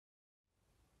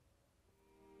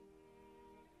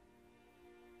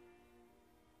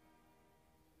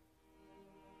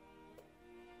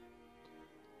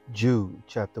Jude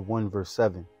chapter 1 verse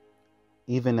 7.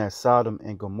 Even as Sodom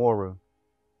and Gomorrah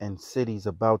and cities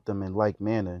about them in like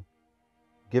manner,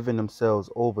 giving themselves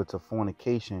over to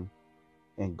fornication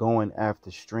and going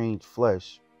after strange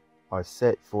flesh, are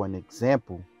set for an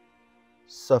example,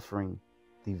 suffering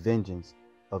the vengeance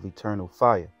of eternal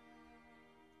fire.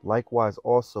 Likewise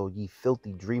also ye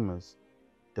filthy dreamers,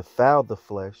 defile the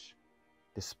flesh,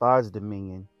 despise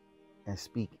dominion, and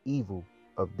speak evil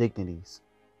of dignities.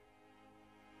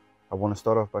 I want to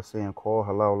start off by saying, call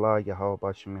Halal Yahawah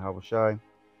BaHaSham,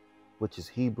 which is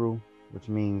Hebrew, which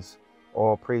means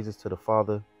all praises to the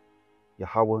Father,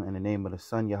 Yahawah, in the name of the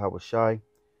Son, Yahawashi.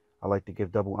 I like to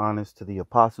give double honors to the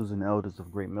apostles and elders of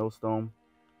GreatMillStone.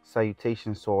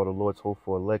 Salutations to all the Lord's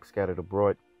hopeful elect scattered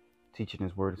abroad, teaching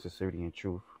his word in sincerity and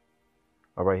truth.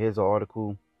 All right, here's an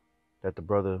article that a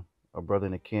brother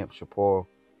in the camp, Shapar,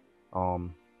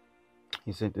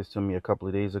 he sent this to me a couple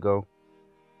of days ago.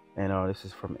 And this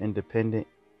is from Independent.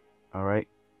 All right.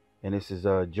 And this is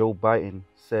Joe Biden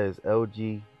says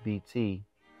LGBT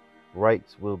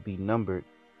rights will be numbered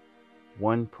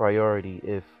one priority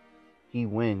if he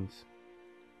wins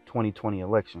 2020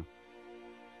 election.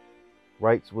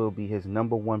 Rights will be his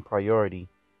number one priority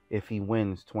if he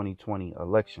wins 2020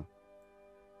 election.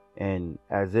 And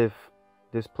as if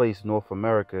this place, North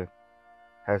America,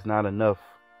 has not enough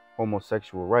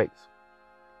homosexual rights.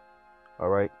 All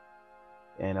right.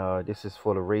 And this is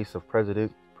for the race of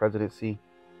presidency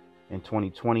in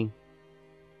 2020.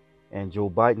 And Joe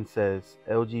Biden says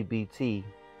LGBT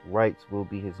rights will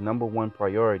be his number one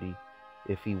priority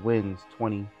if he wins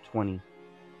 2020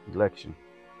 election.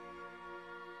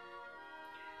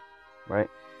 Right?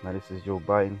 Now this is Joe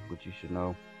Biden, which you should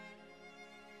know.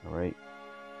 All right.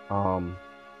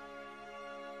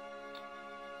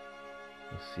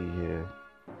 Let's see here.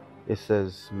 It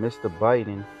says Mr.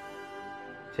 Biden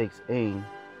takes aim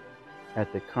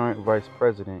at the current vice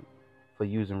president for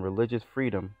using religious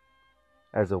freedom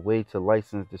as a way to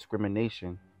license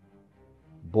discrimination,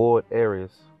 board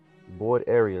areas,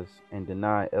 and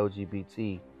deny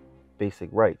LGBT basic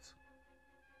rights.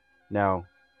 Now,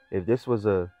 if this was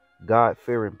a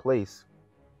God-fearing place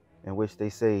in which they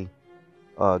say,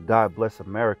 God bless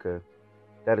America,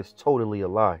 that is totally a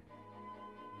lie.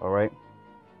 All right.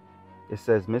 It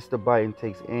says Mr. Biden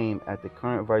takes aim at the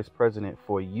current vice president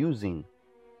for using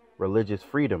religious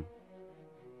freedom.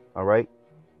 All right.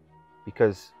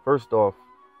 Because first off,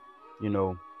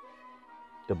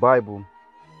 the Bible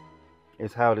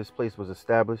is how this place was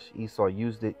established. Esau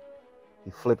used it.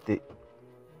 He flipped it.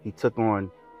 He took on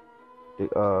the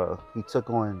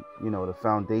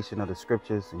foundation of the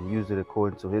scriptures and used it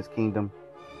according to his kingdom.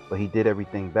 But he did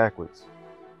everything backwards.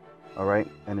 All right.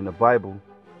 And in the Bible,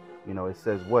 it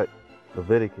says what?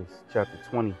 Leviticus chapter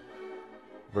 20,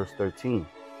 verse 13.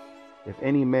 If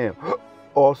any man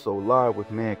also lie with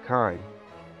mankind,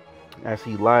 as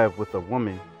he lieth with a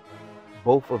woman,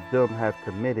 both of them have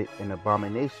committed an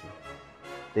abomination.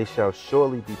 They shall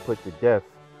surely be put to death.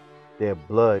 Their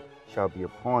blood shall be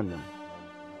upon them.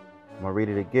 I'm going to read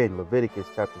it again. Leviticus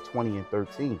chapter 20 and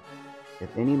 13.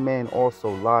 If any man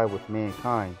also lie with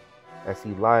mankind, as he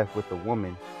lieth with a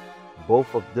woman,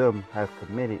 both of them have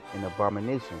committed an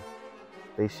abomination.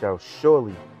 They shall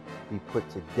surely be put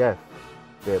to death.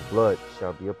 Their blood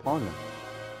shall be upon them.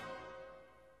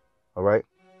 All right.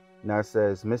 Now it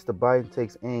says, Mr. Biden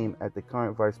takes aim at the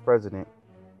current vice president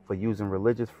for using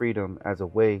religious freedom as a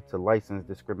way to license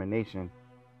discrimination,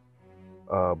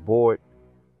 board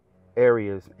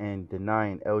areas, and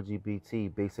denying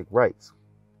LGBT basic rights.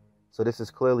 So this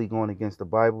is clearly going against the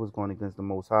Bible. It's going against the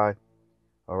Most High.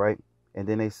 All right. And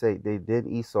then then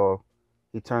Esau,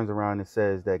 he turns around and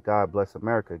says that God bless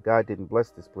America. God didn't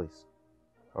bless this place.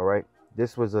 All right.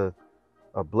 This was a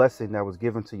blessing that was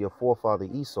given to your forefather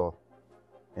Esau.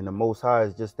 And the Most High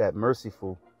is just that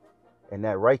merciful and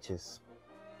that righteous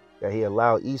that he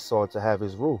allowed Esau to have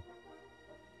his rule.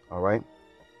 All right.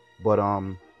 But,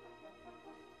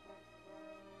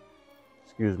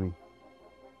 excuse me.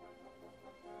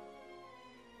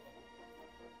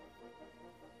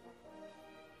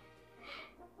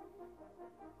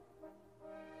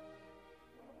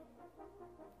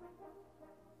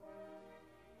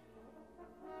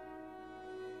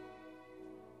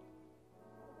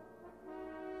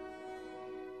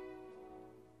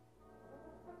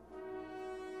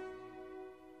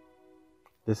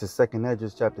 This is 2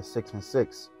 Esdras chapter 6 and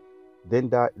 6.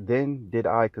 Then did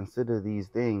I consider these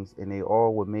things, and they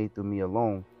all were made through me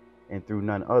alone, and through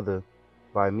none other.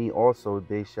 By me also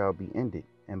they shall be ended,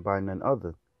 and by none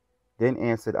other. Then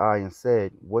answered I and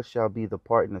said, what shall be the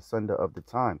part and asunder of the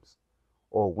times?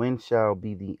 Or when shall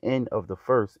be the end of the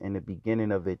first and the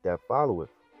beginning of it that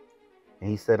followeth? And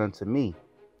he said unto me,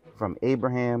 from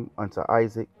Abraham unto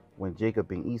Isaac, when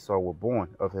Jacob and Esau were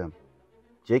born of him.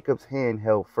 Jacob's hand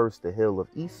held first the hill of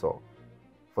Esau,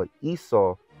 for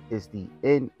Esau is the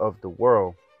end of the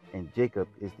world, and Jacob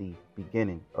is the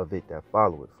beginning of it that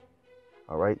followeth.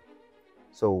 All right.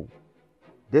 So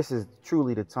this is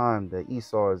truly the time that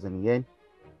Esau is in the end,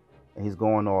 and he's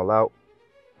going all out,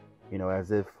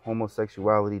 as if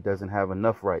homosexuality doesn't have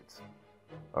enough rights.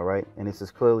 All right. And this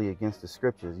is clearly against the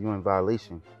scriptures. You're in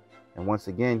violation. And once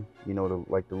again,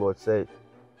 like the Lord said,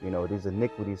 these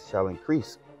iniquities shall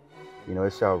increase.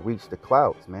 It shall reach the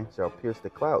clouds, man. It shall pierce the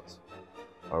clouds.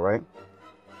 All right.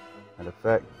 Matter of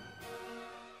fact,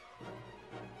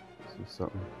 let's see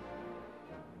something.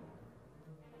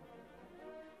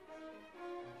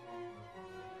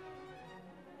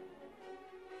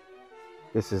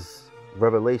 This is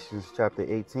Revelations chapter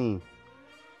 18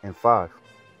 and 5.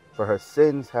 For her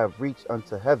sins have reached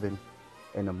unto heaven,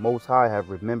 and the Most High have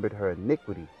remembered her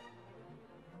iniquity.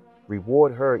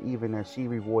 Reward her even as she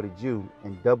rewarded you,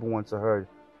 and double unto her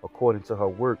according to her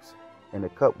works, and the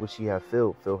cup which she hath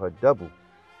filled, fill her double.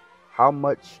 How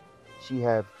much she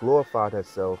hath glorified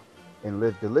herself, and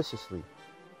lived deliciously.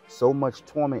 So much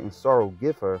torment and sorrow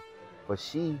give her, for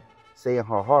she say in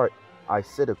her heart, I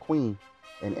sit a queen,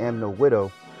 and am no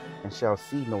widow, and shall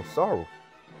see no sorrow.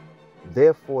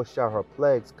 Therefore shall her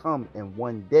plagues come in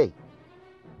one day,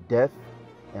 death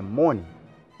and mourning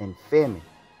and famine,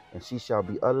 and she shall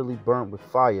be utterly burnt with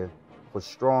fire, for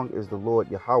strong is the Lord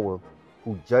Yahawah,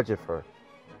 who judgeth her.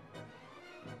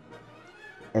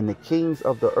 And the kings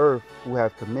of the earth who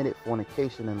have committed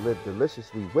fornication and lived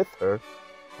deliciously with her,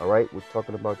 all right, we're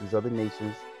talking about these other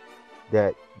nations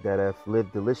that have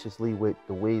lived deliciously with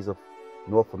the ways of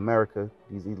North America,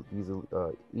 these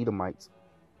Edomites.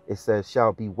 It says,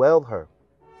 shall bewail her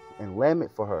and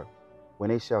lament for her when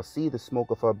they shall see the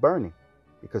smoke of her burning.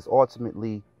 Because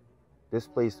ultimately, this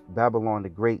place, Babylon the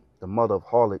Great, the mother of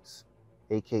harlots,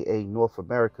 aka North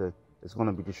America, is going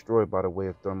to be destroyed by the way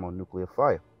of thermonuclear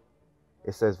fire.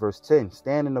 It says, verse 10,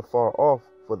 standing afar off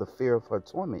for the fear of her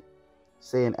torment,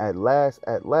 saying, at last,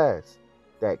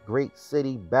 that great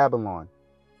city Babylon,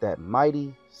 that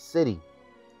mighty city,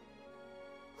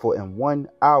 for in 1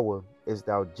 hour is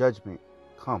thou judgment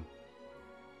come.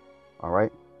 All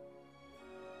right.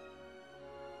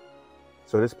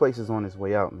 So this place is on its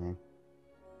way out, man.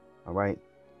 All right.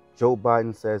 Joe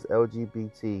Biden says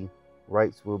LGBT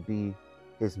rights will be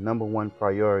his #1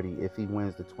 priority if he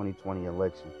wins the 2020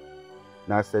 election.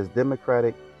 Now it says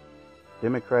Democratic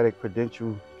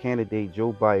presidential candidate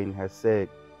Joe Biden has said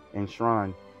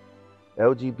enshrine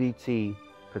LGBT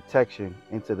protection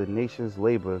into the nation's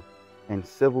labor and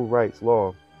civil rights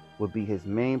law would be his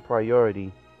main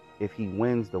priority if he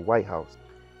wins the White House.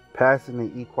 Passing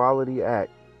the Equality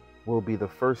Act will be the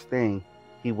first thing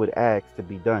he would ask to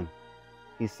be done,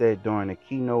 he said during a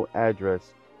keynote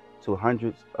address to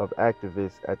hundreds of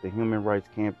activists at the Human Rights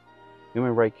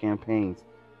Campaign's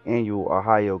annual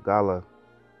Ohio Gala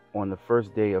on the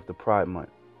first day of the Pride Month.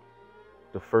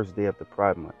 You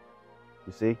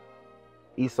see,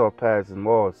 Esau passed in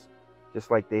laws just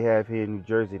like they have here in New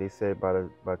Jersey. They said by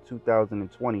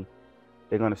 2020,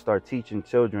 they're going to start teaching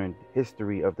children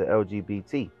history of the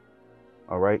LGBT.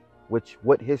 All right.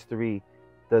 What history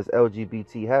does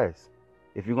LGBT has?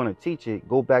 If you're going to teach it,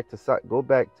 go back to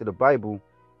the Bible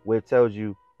where it tells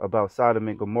you about Sodom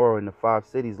and Gomorrah and the 5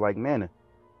 cities like manna.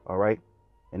 All right.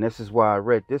 And this is why I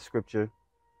read this scripture,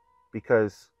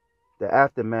 because the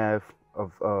aftermath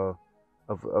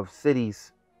of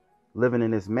cities living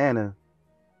in this manner,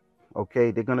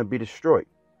 okay, they're going to be destroyed.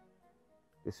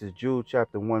 This is Jude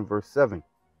chapter 1 verse 7.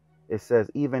 It says,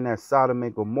 even as Sodom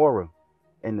and Gomorrah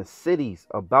and the cities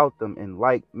about them in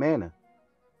like manner,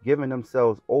 giving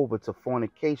themselves over to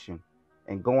fornication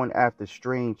and going after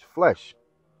strange flesh,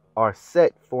 are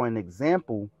set for an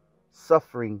example,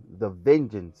 suffering the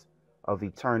vengeance of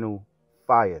eternal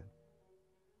fire.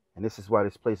 And this is why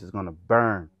this place is going to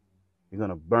burn. You're going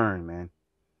to burn, man.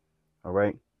 All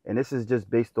right. And this is just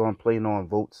based on playing on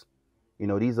votes.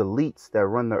 These elites that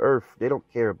run the earth, they don't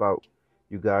care about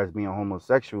you guys being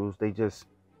homosexuals. It's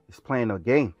playing a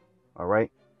game. All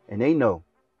right. And they know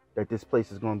that this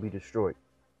place is going to be destroyed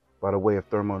by the way of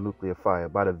thermonuclear fire,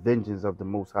 by the vengeance of the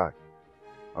Most High.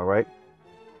 All right.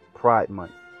 Pride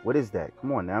Month. What is that?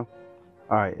 Come on now.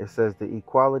 All right. It says the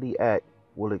Equality Act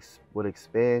will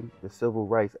expand the Civil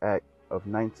Rights Act of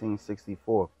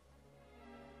 1964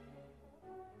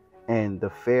 and the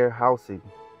Fair Housing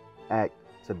Act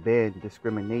to ban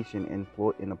discrimination in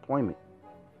employment,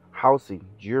 housing,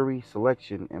 jury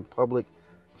selection, and public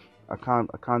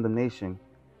condemnation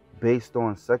based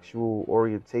on sexual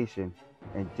orientation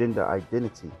and gender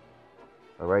identity.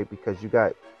 all right? Because you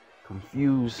got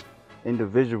confused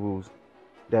individuals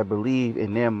that believe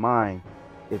in their mind,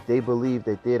 if they believe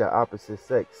that they're the opposite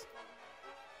sex,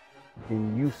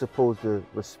 then you supposed to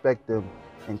respect them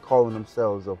and calling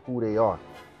themselves of who they are.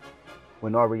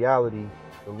 When in reality,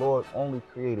 the Lord only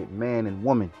created man and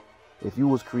woman. If you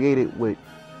was created with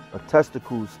a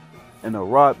testicles and a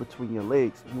rod between your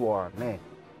legs, you are a man.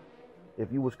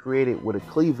 If you was created with a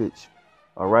cleavage,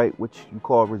 all right, which you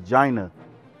call vagina,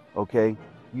 okay,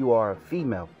 you are a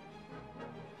female.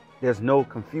 There's no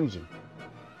confusion,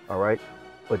 all right?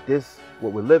 But this,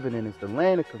 what we're living in, is the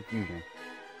land of confusion,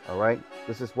 all right?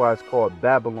 This is why it's called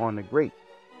Babylon the Great.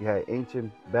 You had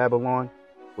ancient Babylon,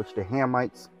 which the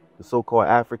Hamites, the so-called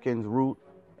Africans, ruled,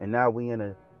 and now we in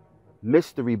a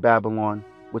mystery Babylon,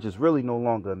 which is really no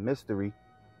longer a mystery,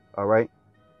 all right?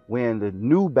 We're in the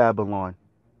new Babylon,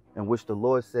 in which the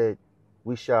Lord said,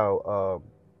 we shall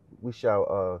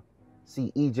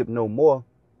see Egypt no more,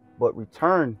 but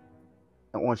return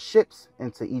on ships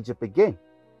into Egypt again.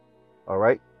 All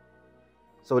right.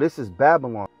 So this is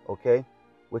Babylon, okay,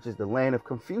 which is the land of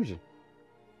confusion.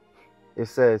 It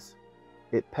says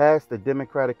it passed the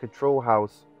Democratic Control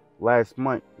House last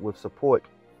month with support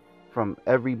from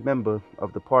every member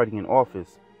of the party in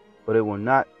office, but it will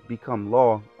not become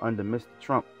law under Mr.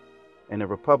 Trump and the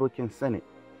Republican Senate,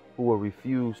 who will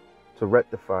refuse to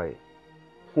rectify it.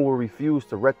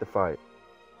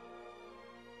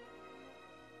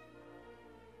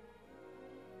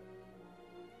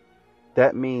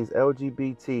 That means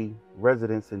LGBT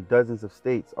residents in dozens of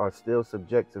states are still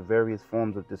subject to various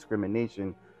forms of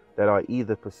discrimination that are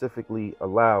either specifically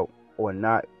allowed or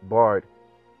not barred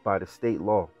by the state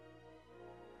law.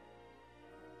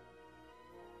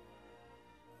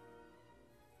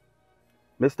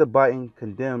 Mr. Biden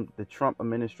condemned the Trump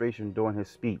administration during his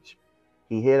speech.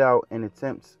 He hit out at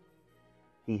attempts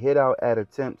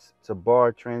to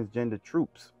bar transgender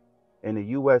troops in the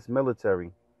U.S.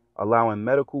 military, allowing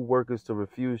medical workers to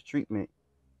refuse treatment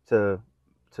to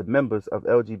members of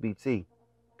LGBT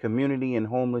community and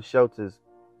homeless shelters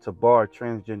to bar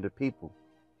transgender people.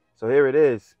 So here it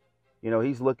is.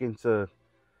 He's looking to,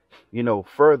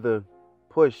 further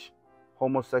push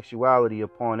homosexuality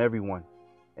upon everyone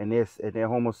and their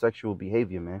homosexual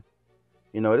behavior, man.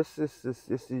 This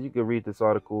you can read this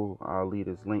article. I'll leave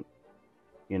this link.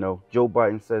 Joe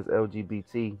Biden says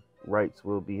LGBT rights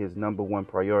will be his #1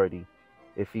 priority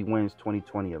if he wins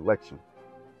 2020 election.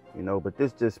 But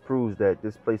this just proves that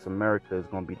this place America is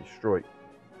going to be destroyed.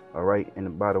 All right.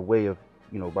 And by the way of,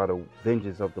 by the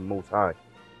vengeance of the Most High.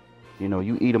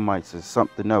 You Edomites is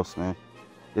something else, man.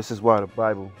 This is why the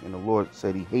Bible and the Lord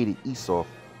said he hated Esau,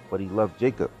 but he loved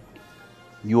Jacob.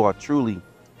 You are truly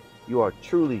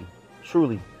the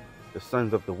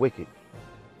sons of the wicked.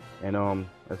 And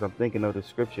as I'm thinking of the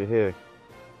scripture here,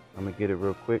 I'm gonna get it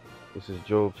real quick. This is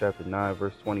Job chapter 9,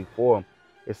 verse 24.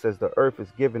 It says, the earth is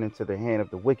given into the hand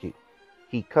of the wicked.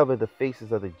 He covered the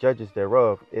faces of the judges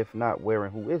thereof. If not,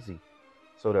 wherein who is he?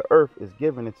 So the earth is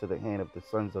given into the hand of the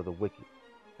sons of the wicked.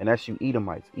 And that's you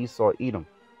Edomites, Esau, Edom,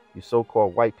 you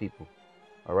so-called white people.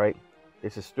 All right.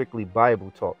 This is strictly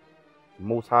Bible talk. The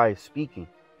Most High is speaking.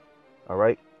 All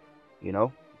right.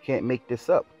 You can't make this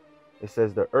up. It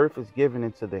says the earth is given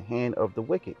into the hand of the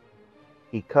wicked.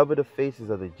 He covered the faces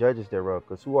of the judges thereof.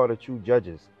 Because who are the true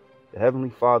judges? The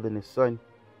Heavenly Father and His Son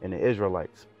and the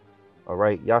Israelites. All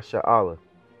right. Yahawah,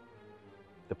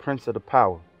 the Prince of the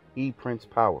Power. He Prince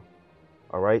Power.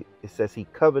 All right. It says he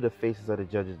covered the faces of the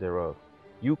judges thereof.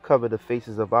 You cover the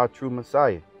faces of our true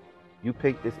Messiah. You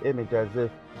paint this image as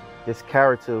if this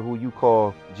character who you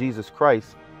call Jesus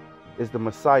Christ is the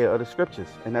Messiah of the scriptures.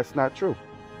 And that's not true.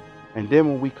 And then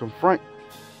when we confront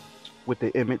with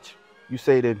the image, you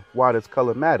say, then why does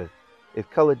color matter? If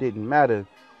color didn't matter,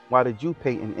 why did you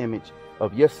paint an image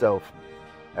of yourself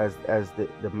as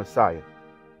the Messiah?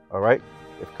 All right.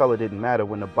 If color didn't matter,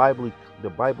 when the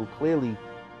Bible clearly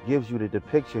gives you the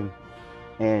depiction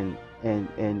and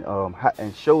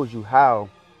shows you how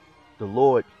the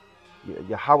Lord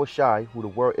Yahawashi, who the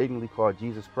world ignorantly called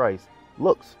Jesus Christ,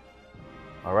 looks.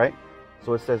 All right.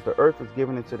 So it says the earth is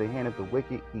given into the hand of the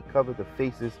wicked. He covered the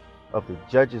faces of the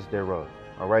judges thereof.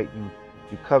 All right.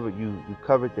 You covered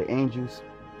the angels.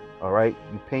 All right.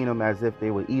 You paint them as if they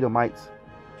were Edomites.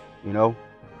 You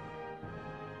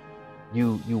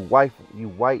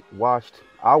whitewashed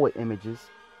our images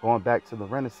going back to the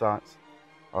Renaissance.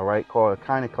 All right, called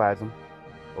iconoclasm.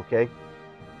 Okay.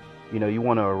 You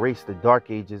want to erase the Dark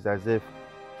Ages as if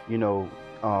the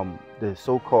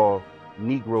so-called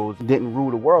Negroes didn't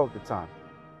rule the world at the time.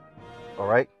 All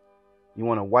right. You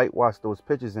want to whitewash those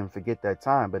pictures and forget that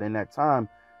time. But in that time,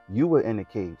 you were in the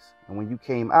caves. And when you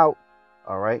came out,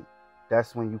 all right,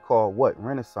 that's when you call what?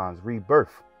 Renaissance,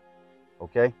 rebirth.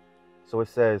 Okay? So it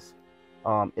says,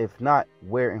 if not,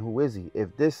 where and who is he?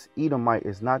 If this Edomite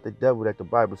is not the devil that the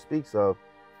Bible speaks of,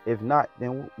 if not,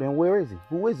 then where is he?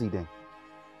 Who is he then?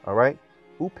 All right?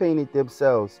 Who painted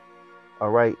themselves, all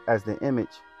right, as the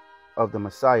image of the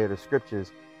Messiah, the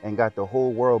scriptures, and got the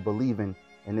whole world believing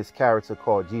in this character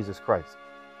called Jesus Christ?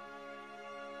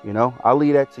 You know, I'll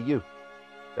leave that to you.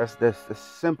 That's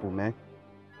simple, man.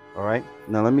 All right.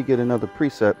 Now let me get another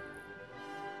precept.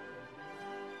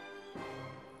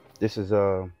 This is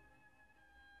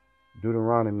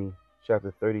Deuteronomy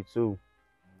chapter 32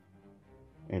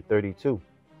 and 32.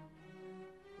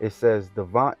 It says the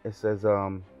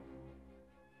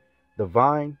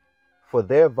vine, for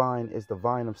their vine is the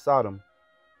vine of Sodom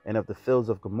and of the fields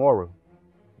of Gomorrah.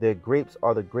 Their grapes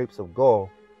are the grapes of gall.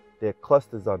 Their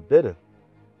clusters are bitter.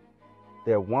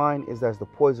 Their wine is as the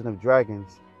poison of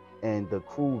dragons and the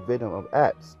cruel venom of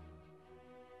apes.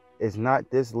 Is not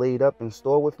this laid up in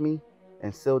store with me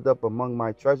and sealed up among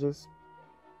my treasures?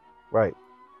 Right.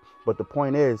 But the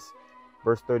point is,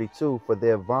 verse 32, for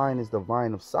their vine is the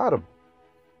vine of Sodom.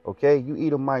 Okay, you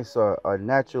Edomites are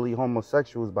naturally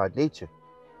homosexuals by nature.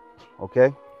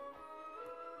 Okay,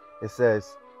 it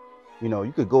says, you know,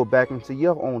 you could go back into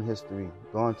your own history,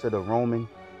 go into the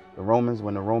Romans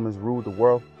when the Romans ruled the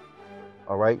world.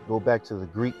 All right, go back to the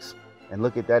Greeks and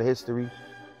look at that history.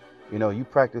 You know, you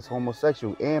practice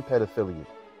homosexual and pedophilia.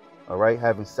 All right,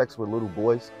 having sex with little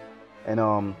boys.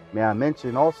 And may I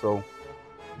mention also,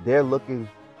 they're looking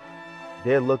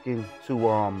to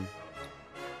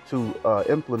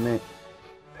implement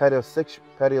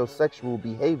pedosexual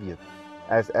behavior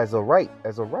as a right.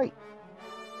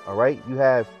 All right, you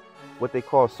have what they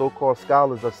call so-called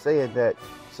scholars are saying that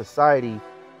society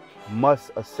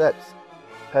must accept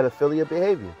pedophilia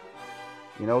behavior.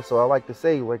 You know, so I like to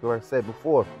say, like I said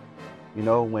before, you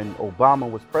know, when Obama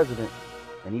was president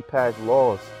and he passed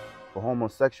laws for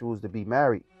homosexuals to be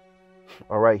married,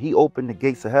 all right, he opened the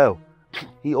gates of hell.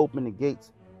 He opened the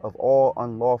gates of all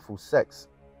unlawful sex.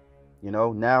 You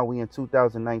know, now we in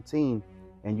 2019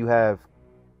 and you have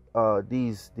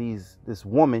this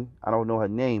woman, I don't know her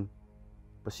name,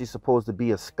 but she's supposed to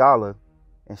be a scholar,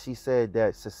 and she said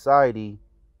that society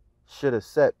should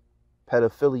accept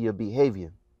pedophilia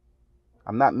behavior.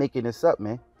 I'm not making this up,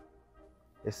 man.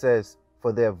 It says,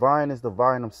 for their vine is the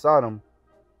vine of Sodom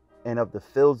and of the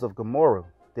fields of Gomorrah.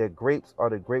 Their grapes are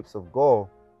the grapes of gall.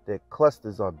 Their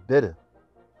clusters are bitter.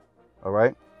 All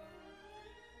right.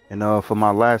 And for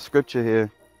my last scripture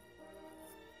here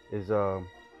is let's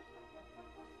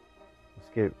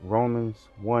get Romans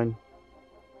 1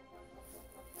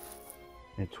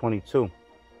 and 22.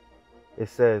 It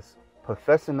says,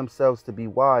 professing themselves to be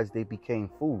wise, they became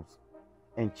fools,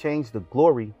 and changed the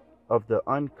glory of the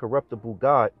uncorruptible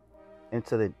God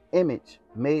into the image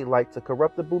made like to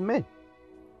corruptible men,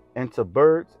 and to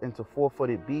birds, and to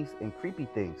four-footed beasts, and creepy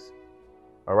things.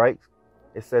 All right.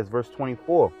 It says, verse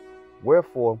 24,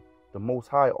 wherefore the Most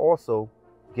High also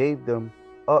gave them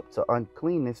up to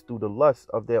uncleanness through the lust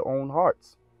of their own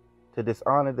hearts, to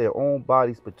dishonor their own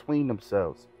bodies between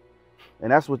themselves.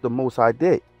 And that's what the Most High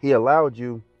did. He allowed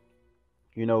you,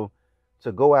 you know,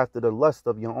 to go after the lust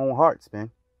of your own hearts,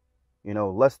 man. You know,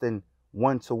 lusting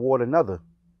one toward another,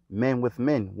 men with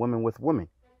men, women with women.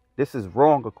 This is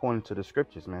wrong according to the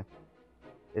scriptures, man.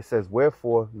 It says,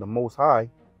 wherefore the Most High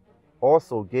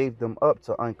also gave them up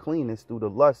to uncleanness through the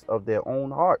lust of their own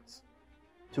hearts,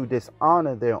 to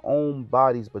dishonor their own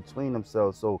bodies between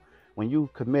themselves. So when you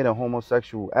commit a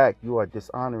homosexual act, you are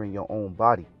dishonoring your own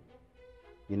body.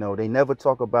 You know, they never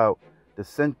talk about the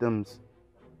symptoms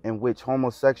in which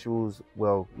homosexuals,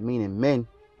 well, meaning men,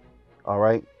 all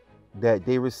right, that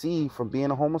they receive from being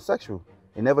a homosexual.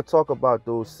 They never talk about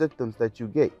those symptoms that you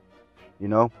get, you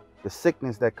know, the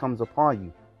sickness that comes upon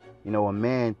you. You know, a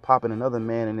man popping another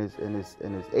man in his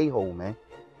a-hole, man.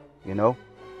 You know,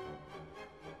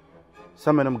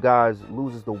 some of them guys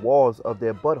loses the walls of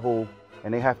their butthole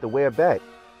and they have to wear it back.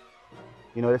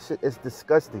 You know, that shit is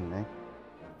disgusting, man.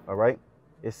 All right,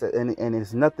 and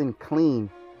it's nothing clean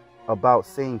about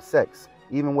same sex,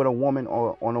 even with a woman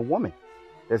or on a woman.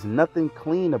 There's nothing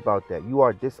clean about that. You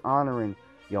are dishonoring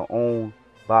your own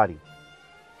body.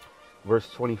 Verse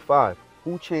 25.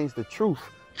 Who changed the truth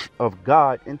of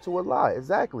God into a lie?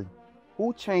 Exactly.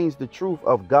 Who changed the truth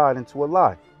of God into a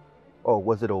lie? Oh,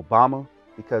 was it Obama?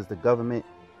 Because the government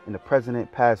and the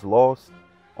president passed laws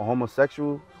on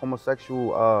homosexual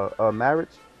marriage.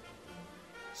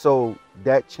 So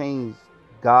that changed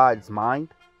God's mind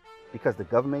because the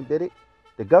government did it.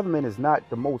 The government is not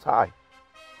the Most High.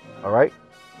 All right.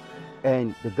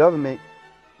 And the government,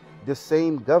 this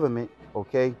same government,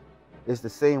 okay, is the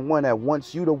same one that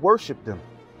wants you to worship them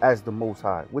as the Most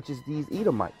High, which is these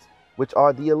Edomites, which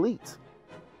are the elite.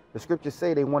 The scriptures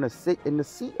say they want to sit in the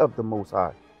seat of the Most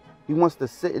High. He wants to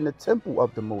sit in the temple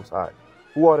of the Most High.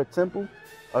 Who are the temple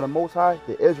of the Most High?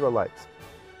 The Israelites.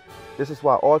 This is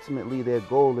why ultimately their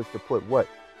goal is to put what?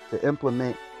 To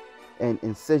implement and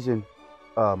incision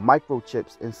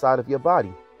microchips inside of your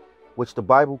body, which the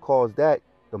Bible calls that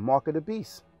the mark of the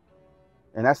beast.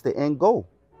 And that's the end goal.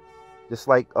 Just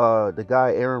like the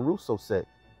guy Aaron Russo said,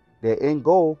 their end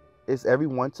goal is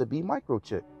everyone to be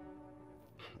microchipped.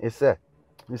 It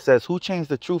says, who changed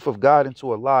the truth of God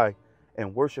into a lie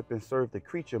and worship and serve the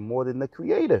creature more than the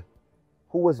creator,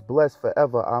 who was blessed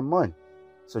forever? Amen.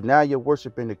 So now you're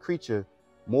worshiping the creature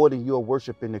more than you're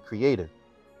worshiping the creator.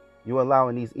 You're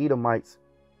allowing these Edomites,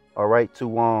 all right,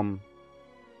 to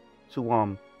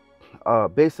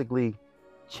basically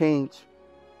change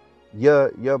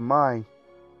your mind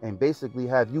and basically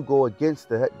have you go against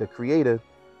the creator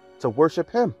to worship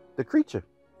him, the creature.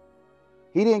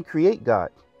 He didn't create God.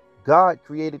 God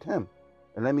created him.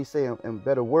 And let me say in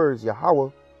better words,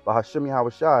 Yahawah, BaHaSham,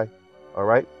 Yahawashi, all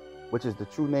right, which is the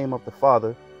true name of the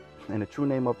Father and the true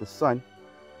name of the Son.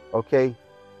 Okay,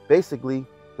 basically,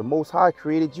 the Most High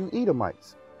created you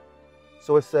Edomites.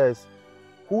 So it says,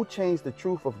 who changed the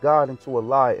truth of God into a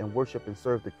lie and worship and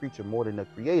serve the creature more than the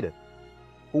creator,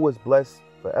 who was blessed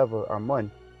forever?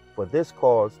 Amen. For this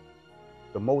cause,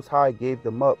 the Most High gave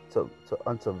them up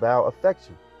unto vile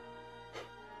affection.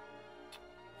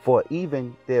 For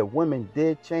even their women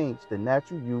did change the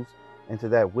natural use into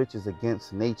that which is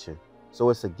against nature. So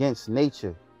it's against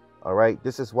nature. All right.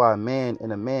 This is why a man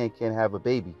and a man can't have a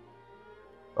baby.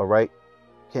 All right.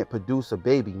 Can't produce a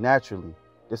baby naturally.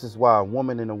 This is why a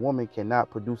woman and a woman cannot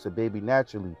produce a baby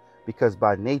naturally, because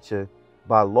by nature,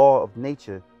 by law of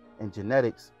nature and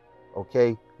genetics,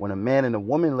 okay, when a man and a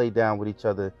woman lay down with each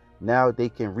other, now they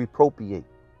can repropriate.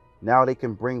 Now they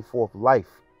can bring forth life.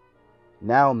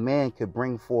 Now man could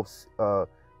bring forth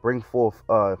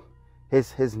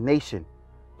his nation,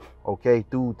 okay,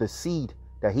 through the seed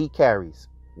that he carries.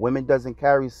 Women doesn't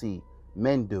carry seed,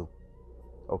 men do.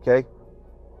 Okay.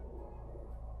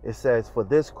 It says, for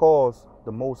this cause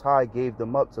the Most High gave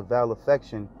them up to vile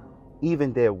affection.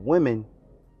 Even their women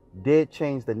did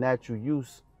change the natural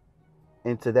use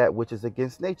into that which is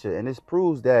against nature. And this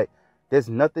proves that there's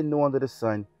nothing new under the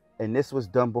sun, and this was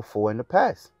done before in the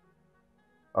past.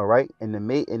 All right, in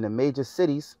the major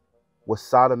cities was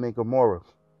Sodom and Gomorrah,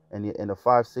 and the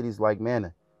 5 cities like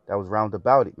manna that was round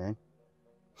about it, man.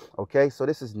 Okay, so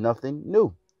this is nothing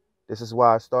new. This is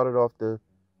why I started off the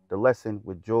lesson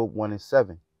with Job 1 and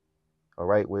 7. All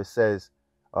right, where it says,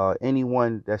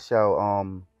 anyone that shall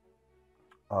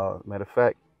matter of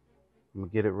fact, I'm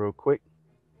gonna get it real quick.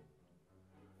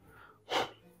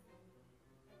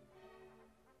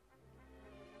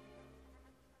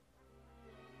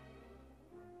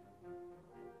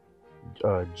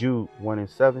 Jude 1 and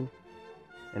 7,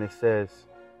 and it says,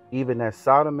 even as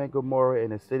Sodom and Gomorrah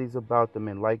and the cities about them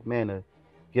in like manner,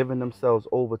 giving themselves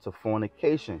over to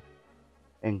fornication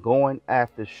and going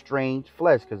after strange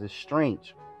flesh, because it's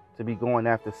strange to be going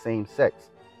after same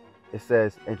sex. It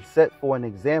says, and set for an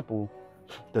example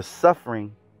the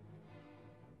suffering,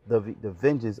 the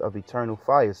vengeance of eternal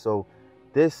fire. So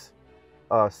this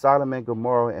Sodom and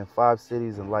Gomorrah and 5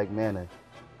 cities in like manner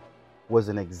was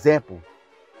an example,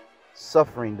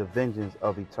 suffering the vengeance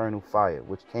of eternal fire,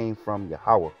 which came from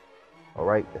Yahawah, all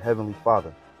right, the Heavenly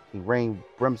Father. He rained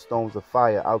brimstones of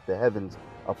fire out the heavens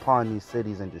upon these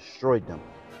cities and destroyed them.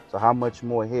 So how much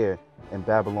more here in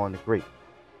Babylon the Great?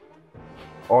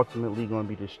 Ultimately going to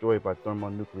be destroyed by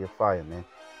thermonuclear fire, man.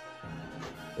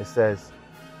 It says,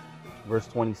 verse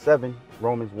 27,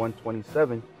 Romans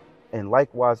 1:27, and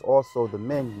likewise also the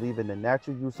men, leaving the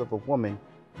natural use of a woman,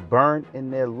 burn in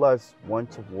their lust one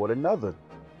toward another.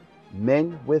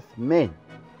 Men with men,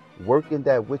 working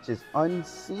that which is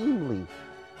unseemly,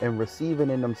 and receiving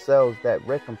in themselves that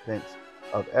recompense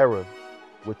of error,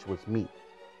 which was meet.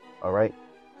 All right.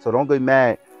 So don't get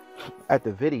mad at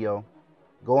the video.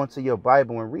 Go into your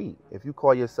Bible and read. If you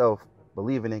call yourself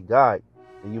believing in God,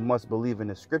 then you must believe in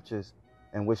the scriptures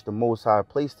in which the Most High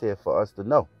placed here for us to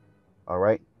know. All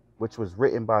right. Which was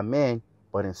written by man,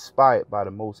 but inspired by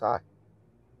the Most High.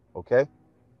 Okay.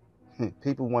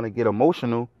 People want to get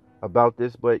emotional about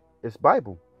this, but it's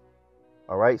Bible.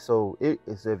 All right. So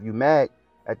it's, if you're mad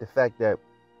at the fact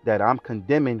that I'm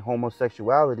condemning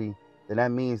homosexuality, then that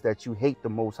means that you hate the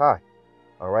Most High.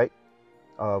 All right.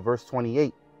 Verse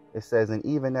 28, it says, and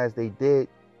even as they did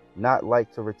not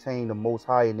like to retain the Most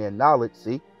High in their knowledge.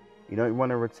 See, you don't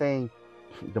want to retain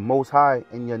the Most High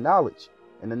in your knowledge,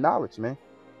 in the knowledge, man.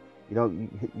 You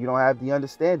don't have the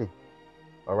understanding.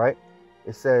 All right.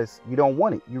 It says you don't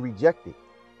want it. You reject it.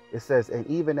 It says, and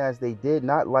even as they did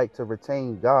not like to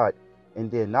retain God in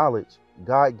their knowledge,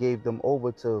 God gave them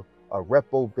over to a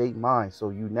reprobate mind. So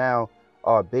you now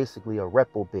are basically a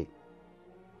reprobate.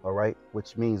 All right.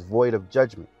 Which means void of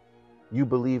judgment. You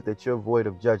believe that you're void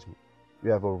of judgment.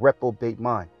 You have a reprobate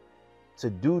mind to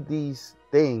do these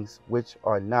things which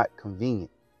are not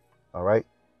convenient. All right.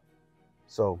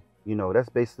 So, you know, that's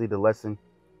basically the lesson.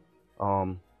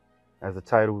 As the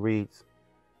title reads,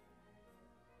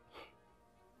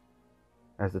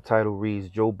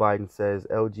 Joe Biden says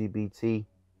LGBT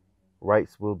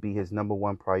rights will be his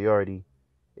 #1 priority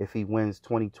if he wins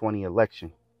 2020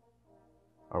 election.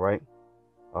 All right.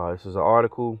 This is an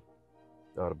article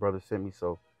the brother sent me.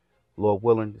 So, Lord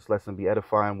willing, this lesson be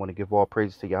edifying. I want to give all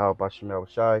praises to Yahawah,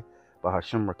 Yahawashi,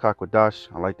 BaHaSham, Qadash.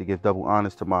 I like to give double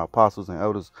honors to my apostles and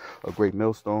elders of Great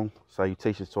Millstone.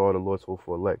 Salutations to all the Lord's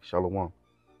hopeful elect. Shalom.